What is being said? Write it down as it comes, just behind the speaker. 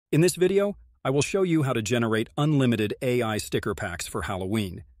In this video, I will show you how to generate unlimited AI sticker packs for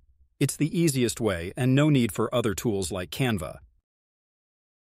Halloween. It's the easiest way and no need for other tools like Canva.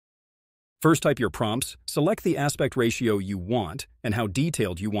 First, type your prompts, select the aspect ratio you want and how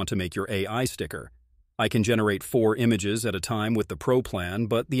detailed you want to make your AI sticker. I can generate 4 images at a time with the Pro plan,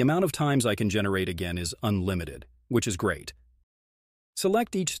 but the amount of times I can generate again is unlimited, which is great.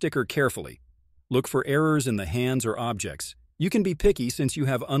 Select each sticker carefully. Look for errors in the hands or objects. You can be picky since you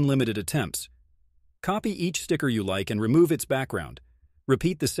have unlimited attempts. Copy each sticker you like and remove its background.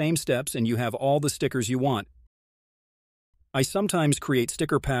 Repeat the same steps and you have all the stickers you want. I sometimes create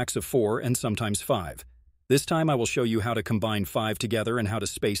sticker packs of 4 and sometimes 5. This time I will show you how to combine 5 together and how to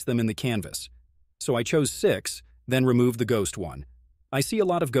space them in the canvas. So I chose 6, then removed the ghost one. I see a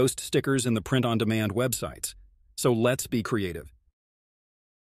lot of ghost stickers in the print-on-demand websites, so let's be creative.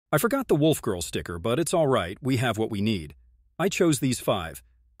 I forgot the Wolf Girl sticker, but it's all right, we have what we need. I chose these 5.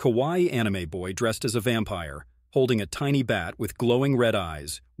 Kawaii anime boy dressed as a vampire, holding a tiny bat with glowing red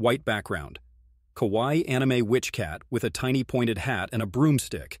eyes, white background. Kawaii anime witch cat with a tiny pointed hat and a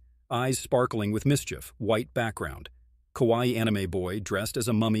broomstick, eyes sparkling with mischief, white background. Kawaii anime boy dressed as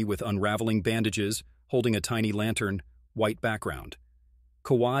a mummy with unraveling bandages, holding a tiny lantern, white background.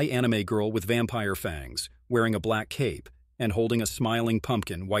 Kawaii anime girl with vampire fangs, wearing a black cape, and holding a smiling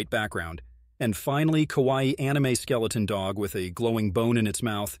pumpkin, white background. And finally, kawaii anime skeleton dog with a glowing bone in its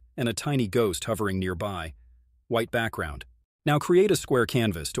mouth and a tiny ghost hovering nearby, white background. Now create a square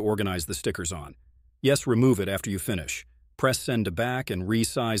canvas to organize the stickers on. Yes, remove it after you finish. Press send to back and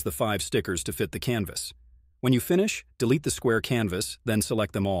resize the 5 stickers to fit the canvas. When you finish, delete the square canvas, then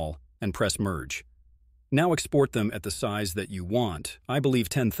select them all, and press merge. Now export them at the size that you want. I believe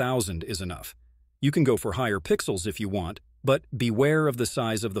 10,000 is enough. You can go for higher pixels if you want, but beware of the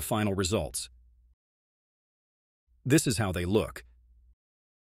size of the final results. This is how they look.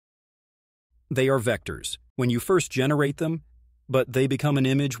 They are vectors when you first generate them, but they become an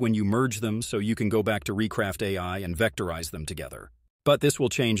image when you merge them, so you can go back to Recraft AI and vectorize them together. But this will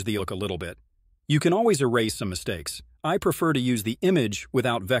change the look a little bit. You can always erase some mistakes. I prefer to use the image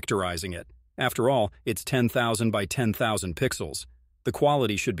without vectorizing it. After all, it's 10,000 by 10,000 pixels. The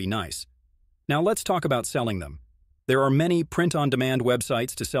quality should be nice. Now let's talk about selling them. There are many print-on-demand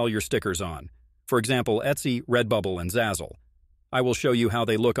websites to sell your stickers on. For example, Etsy, Redbubble, and Zazzle. I will show you how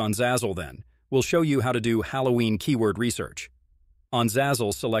they look on Zazzle then. We'll show you how to do Halloween keyword research. On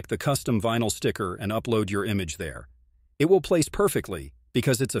Zazzle, select the custom vinyl sticker and upload your image there. It will place perfectly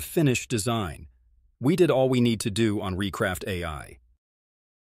because it's a finished design. We did all we need to do on Recraft AI.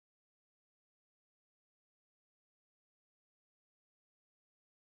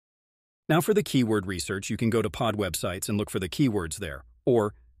 Now for the keyword research, you can go to pod websites and look for the keywords there,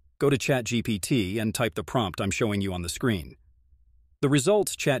 or go to ChatGPT and type the prompt I'm showing you on the screen. The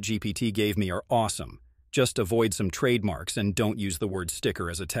results ChatGPT gave me are awesome. Just avoid some trademarks and don't use the word sticker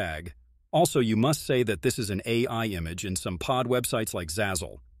as a tag. Also, you must say that this is an AI image in some pod websites like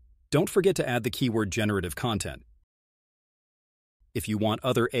Zazzle. Don't forget to add the keyword generative content. If you want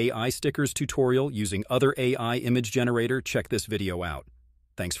other AI stickers tutorial using other AI image generator, check this video out.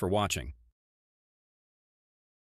 Thanks for watching.